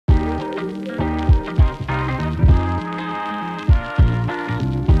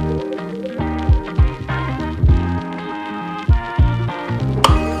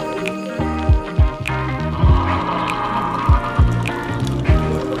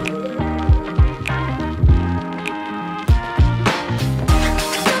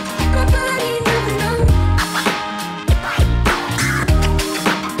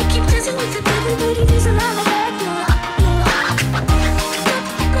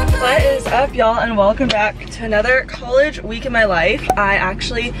up, y'all, and welcome back to another college week in my life. I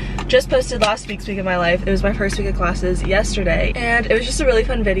actually just posted last week's week of my life. It was my first week of classes yesterday, and it was just a really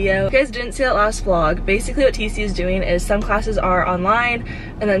fun video. If you guys didn't see that last vlog, basically what TC is doing is some classes are online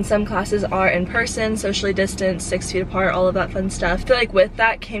and then some classes are in person, socially distanced, 6 feet apart, all of that fun stuff. I feel like with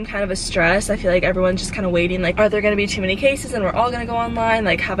that came kind of a stress. I feel like everyone's just kind of waiting, like, are there gonna be too many cases and we're all gonna go online?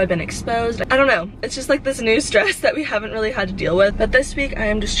 Like, have I been exposed? I don't know. It's just like this new stress that we haven't really had to deal with. But this week I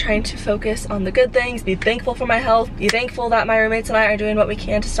am just trying to focus on the good things, be thankful for my health, be thankful that my roommates and I are doing what we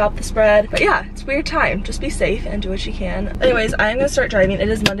can to stop the spread. But yeah, it's a weird time. Just be safe and do what you can. Anyways, I'm gonna start driving. It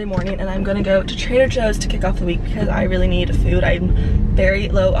is Monday morning and I'm gonna go to Trader Joe's to kick off the week because I really need food. I'm very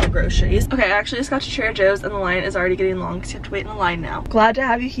low on groceries. Okay, I actually just got to Trader Joe's and the line is already getting long because you have to wait in the line now. Glad to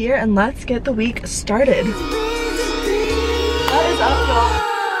have you here and let's get the week started. What is up, y'all?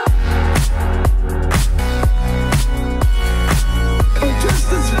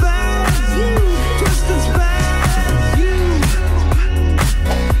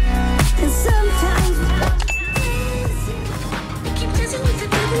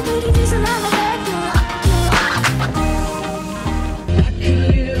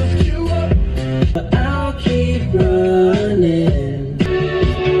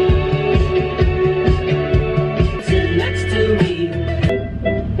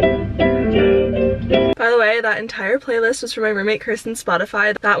 That entire playlist was for my roommate Kristen's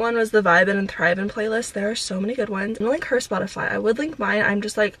Spotify. That one was the Vibin' and Thrivin' playlist. There are so many good ones. I'm gonna link her Spotify. I would link mine. I'm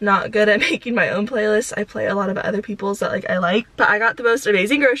just like not good at making my own playlists. I play a lot of other people's that like I like. But I got the most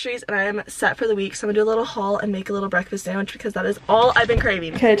amazing groceries and I am set for the week. So I'm gonna do a little haul and make a little breakfast sandwich because that is all I've been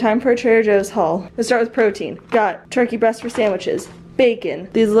craving. Okay, time for a Trader Joe's haul. Let's start with protein. Got turkey breast for sandwiches, bacon,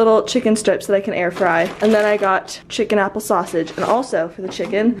 these little chicken strips that I can air fry, and then I got chicken apple sausage. And also for the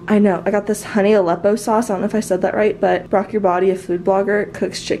chicken, I know I got this honey Aleppo sauce. I don't know if I said that right, but Brock Your Body, a food blogger,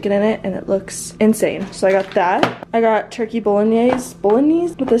 cooks chicken in it and it looks insane. So I got that. I got turkey bolognese,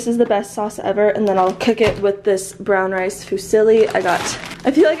 but this is the best sauce ever, and then I'll cook it with this brown rice fusilli. I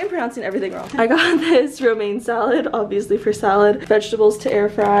feel like I'm pronouncing everything wrong. I got this romaine salad, obviously for salad, vegetables to air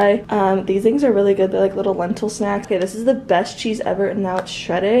fry. These things are really good. They're like little lentil snacks. Okay, this is the best cheese ever, and now it's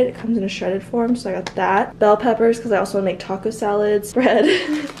shredded. It comes in a shredded form, so I got that. Bell peppers, because I also want to make taco salads.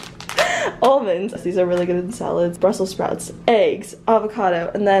 Bread. Almonds. These are really good in salads. Brussels sprouts. Eggs. Avocado.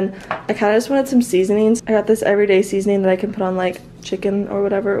 And then I kind of just wanted some seasonings. I got this everyday seasoning that I can put on like chicken or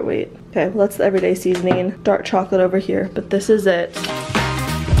whatever. Wait. Okay, well, that's the everyday seasoning. Dark chocolate over here, but this is it.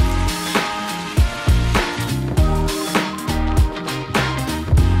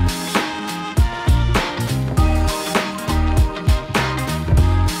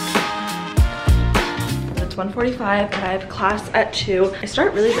 It's 1:45 and I have class at 2. I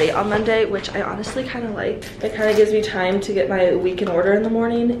start really late on Monday, which I honestly kind of like. It kind of gives me time to get my week in order in the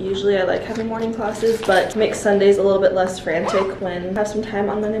morning. Usually I like having morning classes, but makes Sundays a little bit less frantic when I have some time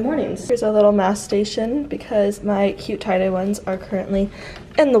on Monday mornings. Here's our little mask station because my cute tie-dye ones are currently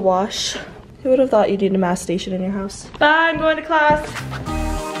in the wash. Who would have thought you'd need a mask station in your house? Bye, I'm going to class.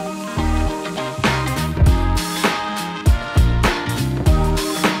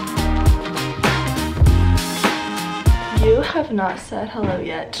 You have not said hello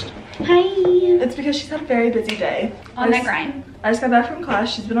yet. Hi. It's because she's had a very busy day. On that grind. I just got back from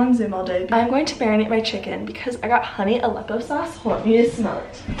class. She's been on Zoom all day. I'm going to marinate my chicken because I got honey Aleppo sauce. Hold on, you need to smell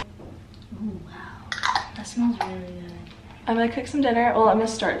it. Oh, wow. That smells really good. I'm gonna cook some dinner. Well, I'm gonna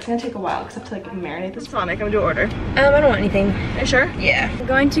start. It's gonna take a while because I have to like marinate this. Sonic, I'm gonna do an order. I don't want anything. Are you sure? Yeah. I'm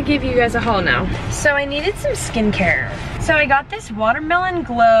going to give you guys a haul now. So I needed some skincare. So I got this Watermelon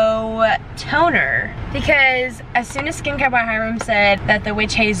Glow toner because as soon as Skincare by Hiram said that the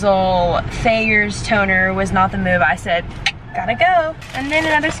Witch Hazel Thayer's toner was not the move, I said, gotta go. And then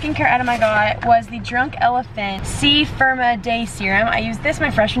another skincare item I got was the Drunk Elephant C Firma Day Serum. I used this my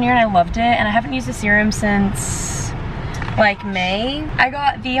freshman year and I loved it, and I haven't used the serum since like May. I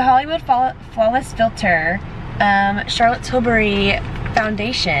got the Hollywood Flawless Filter Charlotte Tilbury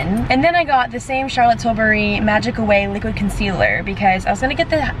foundation, and then I got the same Charlotte Tilbury Magic Away liquid concealer because I was gonna get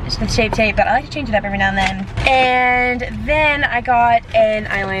the Shape Tape, but I like to change it up every now and then. And then I got an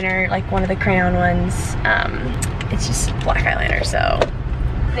eyeliner, like one of the crayon ones. It's just black eyeliner, so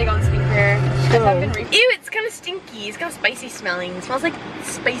take on skincare. Ew, it's kind of stinky. It's kind of spicy smelling. It smells like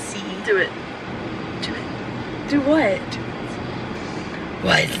spicy. Do it. Do it. Do what?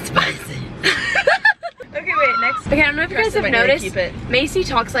 Why is it spicy? Okay, wait, next. Okay, I don't know if you guys have noticed, Macy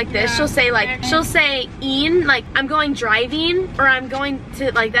talks like this. Yeah. She'll say, Ian, like, I'm going driving, or I'm going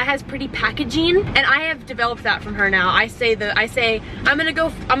to, like, that has pretty packaging. And I have developed that from her now. I say, I'm gonna go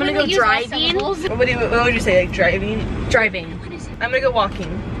driving. What would you say, like driving? Driving. I'm gonna go walking.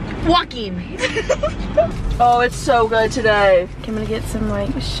 walking. Oh, it's so good today. Okay, I'm gonna get some like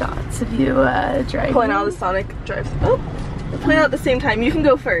shots of you driving. Pulling out the Sonic drives. Oh, we're pulling out at the same time. You can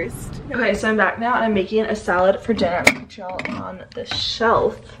go first. Okay, so I'm back now and I'm making a salad for dinner. I'm gonna put y'all on the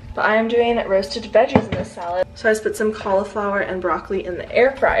shelf. But I am doing roasted veggies in this salad. So I just put some cauliflower and broccoli in the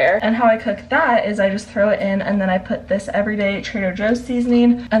air fryer. And how I cook that is I just throw it in and then I put this everyday Trader Joe's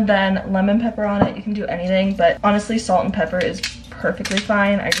seasoning and then lemon pepper on it. You can do anything, but honestly salt and pepper is perfectly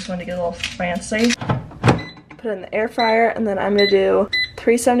fine. I just wanted to get a little fancy. Put it in the air fryer and then I'm gonna do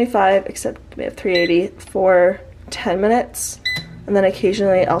 375, except we have 380 for 10 minutes. And then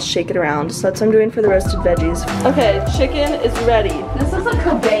occasionally I'll shake it around. So that's what I'm doing for the roasted veggies. Okay, chicken is ready. This is a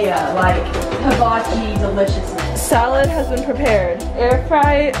kobaya, like hibachi deliciousness. Salad has been prepared. Air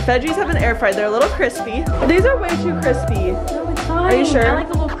fry, veggies have been air fried. They're a little crispy. These are way too crispy. No, it's fine. Are you sure? I like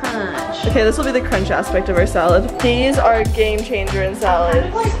a little crunch. Okay, this will be the crunch aspect of our salad. These are a game changer in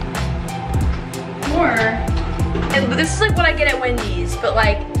salads. More. And this is like what I get at Wendy's, but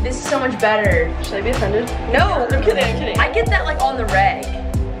like this is so much better. Should I be offended? No, I'm kidding, I'm kidding. I get that like on the reg.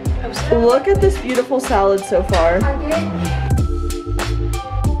 Look at this beautiful salad so far.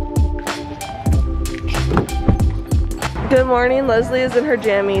 Good morning, Leslie is in her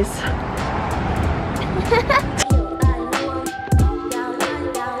jammies.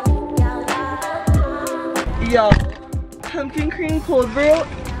 Yo, pumpkin cream cold brew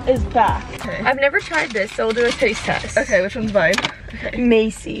is back. Okay. I've never tried this, so we'll do a taste test. Okay, which one's mine? Okay.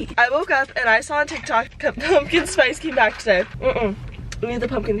 Macy. I woke up and I saw on TikTok pumpkin spice came back today. We need the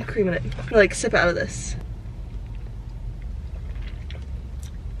pumpkin cream in it. Like, sip out of this.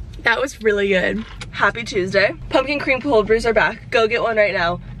 That was really good. Happy Tuesday. Pumpkin cream cold brews are back. Go get one right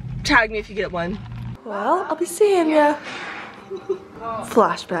now. Tag me if you get one. Well, I'll be seeing ya.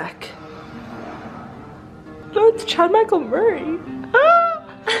 Flashback. No, it's Chad Michael Murray. Ah!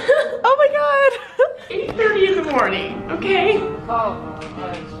 Oh my god. 8:30 in the morning, okay? Oh.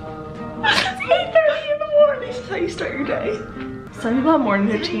 It's 8:30 in the morning. This is how you start your day. Some people have morning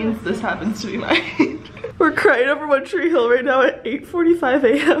routines. This happens to be mine. We're crying over One Tree Hill right now at 8:45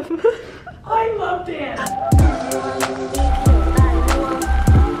 a.m. I love dance.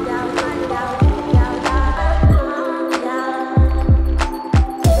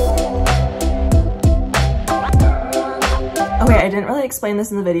 Okay, I didn't really explain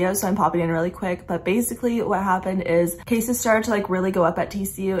this in the video, so I'm popping in really quick, but basically what happened is cases started to like really go up at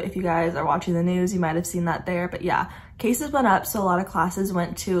TCU. If you guys are watching the news, you might have seen that there, but yeah, cases went up, so a lot of classes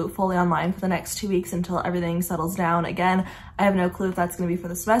went to fully online for the next 2 weeks until everything settles down. Again, I have no clue if that's gonna be for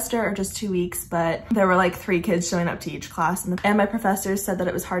the semester or just 2 weeks, but there were like 3 kids showing up to each class, and my professors said that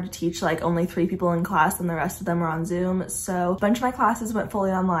it was hard to teach like only 3 people in class and the rest of them were on Zoom, so a bunch of my classes went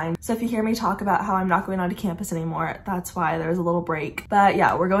fully online. So if you hear me talk about how I'm not going onto campus anymore, that's why there was a little break. But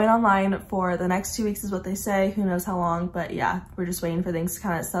yeah, we're going online for the next 2 weeks is what they say. Who knows how long, but yeah, we're just waiting for things to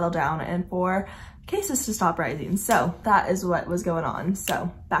kind of settle down and for cases to stop rising. So that is what was going on.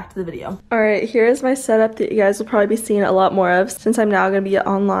 So back to the video. All right, here is my setup that you guys will probably be seeing a lot more of since I'm now going to be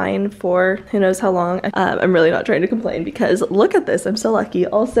online for who knows how long. I'm really not trying to complain because look at this, I'm so lucky.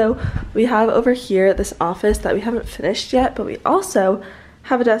 Also, we have over here this office that we haven't finished yet, but we also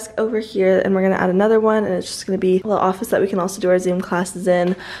have a desk over here and we're gonna add another one, and it's just gonna be a little office that we can also do our Zoom classes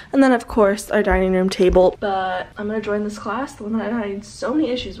in. And then of course our dining room table. But I'm gonna join this class, the one that I had so many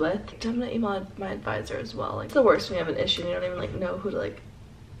issues with. I'm gonna email my advisor as well. Like, it's the worst when you have an issue and you don't even like know who to like,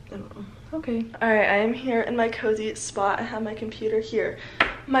 I don't know. Okay. All right, I am here in my cozy spot. I have my computer here,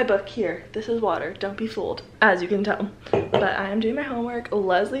 my book here. This is water, don't be fooled, as you can tell. But I am doing my homework.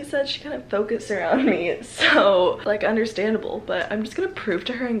 Leslie said she couldn't focus around me, so like understandable, but I'm just gonna prove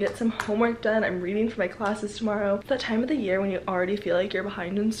to her and get some homework done. I'm reading for my classes tomorrow. It's that time of the year when you already feel like you're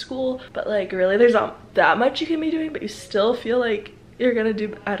behind in school, but like really there's not that much you can be doing, but you still feel like you're gonna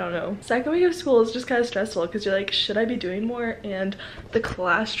do, I don't know. Second week of school is just kind of stressful because you're like, should I be doing more? And the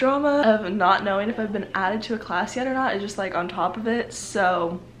class drama of not knowing if I've been added to a class yet or not is just like on top of it.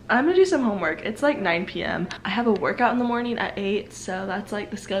 So I'm gonna do some homework. It's like 9 p.m. I have a workout in the morning at 8, so that's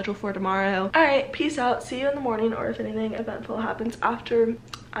like the schedule for tomorrow. All right, peace out. See you in the morning, or if anything eventful happens after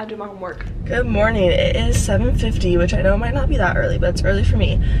I do my homework. Good morning. It is 7:50, which I know might not be that early, but it's early for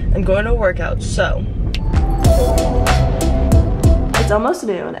me. I'm going to a workout, so it's It's almost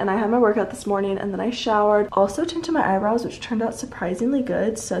noon and I had my workout this morning and then I showered. Also tinted my eyebrows, which turned out surprisingly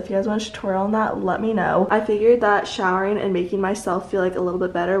good. So if you guys want a tutorial on that, let me know. I figured that showering and making myself feel like a little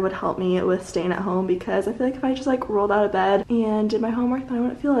bit better would help me with staying at home, because I feel like if I just like rolled out of bed and did my homework, then I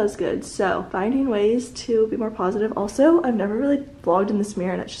wouldn't feel as good. So finding ways to be more positive. Also, I've never really vlogged in this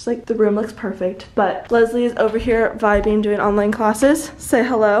mirror and it's just like the room looks perfect. But Leslie is over here vibing, doing online classes. Say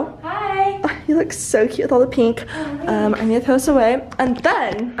hello. Hi. Oh, you look so cute with all the pink. I need to throw this away. And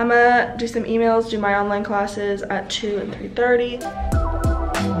then I'm gonna do some emails, do my online classes at 2 and 3:30.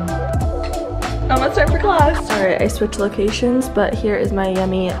 Almost time for class. Sorry, I switched locations, but here is my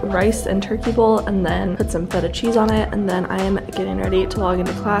yummy rice and turkey bowl, and then put some feta cheese on it, and then I am getting ready to log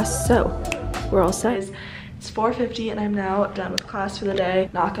into class, so we're all set. It's 4:50 and I'm now done with class for the day.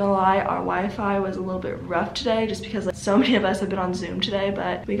 Not gonna lie, our Wi-Fi was a little bit rough today just because like so many of us have been on Zoom today,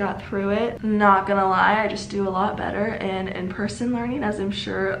 but we got through it. Not gonna lie, I just do a lot better in person learning, as I'm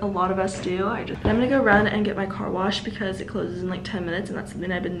sure a lot of us do. I'm gonna go run and get my car washed because it closes in like 10 minutes and that's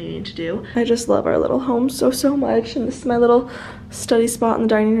something I've been needing to do. I just love our little home so much, and this is my little study spot on the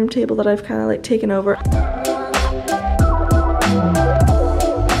dining room table that I've kind of like taken over.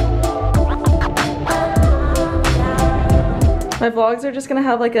 My vlogs are just gonna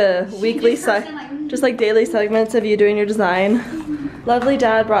have like a weekly, just like daily segments of you doing your design. Lovely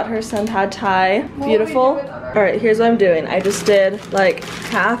dad brought her sun pad thai. Beautiful. All right, here's what I'm doing. I just did like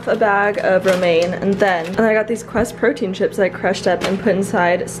half a bag of romaine, and I got these Quest protein chips that I crushed up and put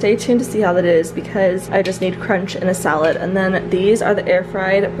inside. Stay tuned to see how that is because I just need crunch in a salad. And then these are the air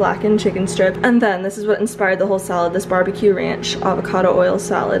fried blackened chicken strip. And then this is what inspired the whole salad, this barbecue ranch avocado oil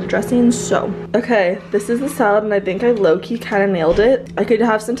salad dressing. So, okay, this is the salad and I think I low-key kind of nailed it. I could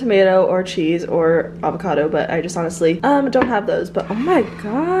have some tomato or cheese or avocado, but I just honestly don't have those. But oh my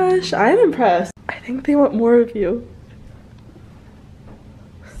gosh, I'm impressed. I think they want more of you.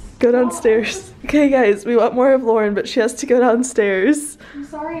 Go downstairs. Okay guys, we want more of Lauren, but she has to go downstairs. I'm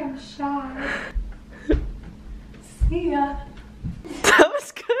sorry, I'm shy. See ya. That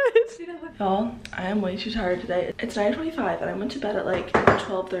was good. Y'all, I am way too tired today. It's 9:25 and I went to bed at like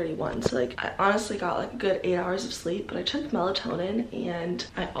 12:31. So like I honestly got like a good 8 hours of sleep, but I took melatonin and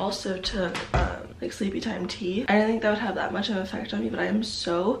I also took like sleepy time tea. I didn't think that would have that much of an effect on me, but I am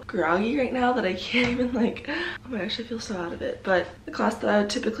so groggy right now that I can't even like, oh my gosh, I feel so out of it. But the class that I would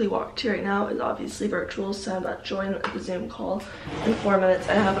typically walk to right now is obviously virtual, so I'm about to join the Zoom call in 4 minutes.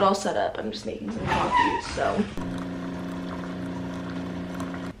 I have it all set up. I'm just making some coffee, so.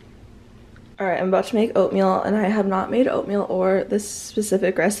 Alright, I'm about to make oatmeal, and I have not made oatmeal or this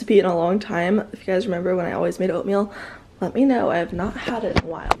specific recipe in a long time. If you guys remember when I always made oatmeal, let me know. I have not had it in a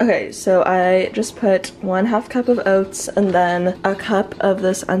while. Okay, so I just put 1/2 cup of oats and then a cup of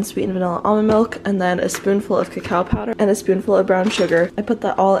this unsweetened vanilla almond milk and then a spoonful of cacao powder and a spoonful of brown sugar. I put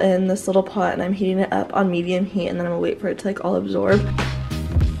that all in this little pot and I'm heating it up on medium heat, and then I'm gonna wait for it to like all absorb.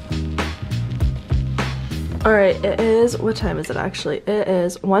 Alright, it is, what time is it actually? It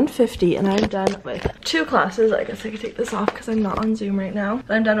is 1:50 and I'm done with 2 classes. I guess I could take this off because I'm not on Zoom right now.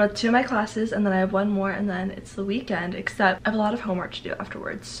 But I'm done with 2 of my classes and then I have 1 more and then it's the weekend, except I have a lot of homework to do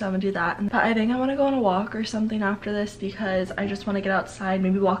afterwards. So I'm gonna do that. But I think I want to go on a walk or something after this because I just want to get outside,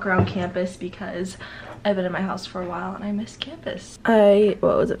 maybe walk around campus because I've been in my house for a while and I miss campus. What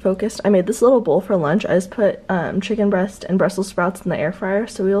was it, focused? I made this little bowl for lunch. I just put chicken breast and Brussels sprouts in the air fryer,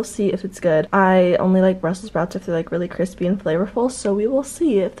 so we will see if it's good. I only like Brussels sprouts if they're like really crispy and flavorful, so we will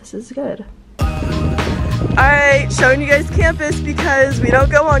see if this is good. Alright, showing you guys campus because we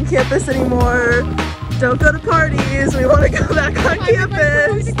don't go on campus anymore. Don't go to parties. We want to go back on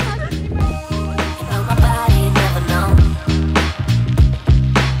campus.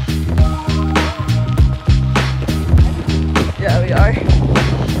 Yeah, we are.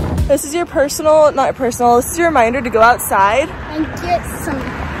 This is your this is your reminder to go outside And get some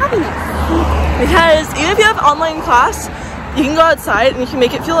happiness. because even if you have online class, you can go outside and you can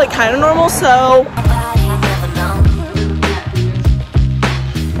make it feel like kind of normal, so.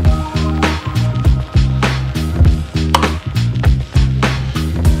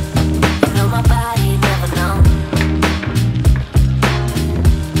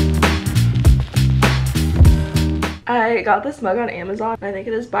 I got this mug on Amazon. I think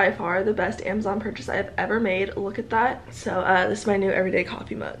it is by far the best Amazon purchase I have ever made. Look at that. So this is my new everyday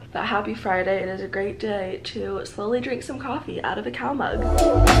coffee mug. But happy Friday. It is a great day to slowly drink some coffee out of a cow mug.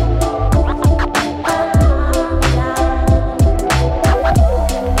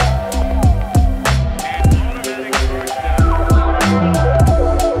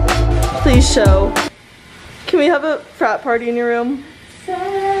 Please show. Can we have a frat party in your room?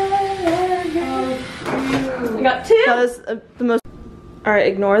 I got 2. That was the most. All right,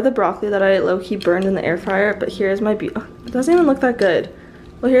 ignore the broccoli that I low-key burned in the air fryer, but here's my it doesn't even look that good.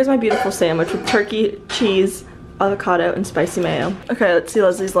 Well, here's my beautiful sandwich with turkey, cheese, avocado, and spicy mayo. Okay, let's see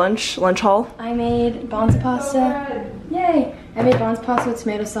Leslie's lunch haul. I made bonza pasta. Yay! I made bonza pasta with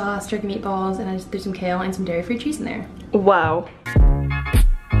tomato sauce, turkey meatballs, and I just threw some kale and some dairy-free cheese in there. Wow.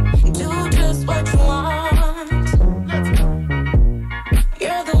 Do just what you want.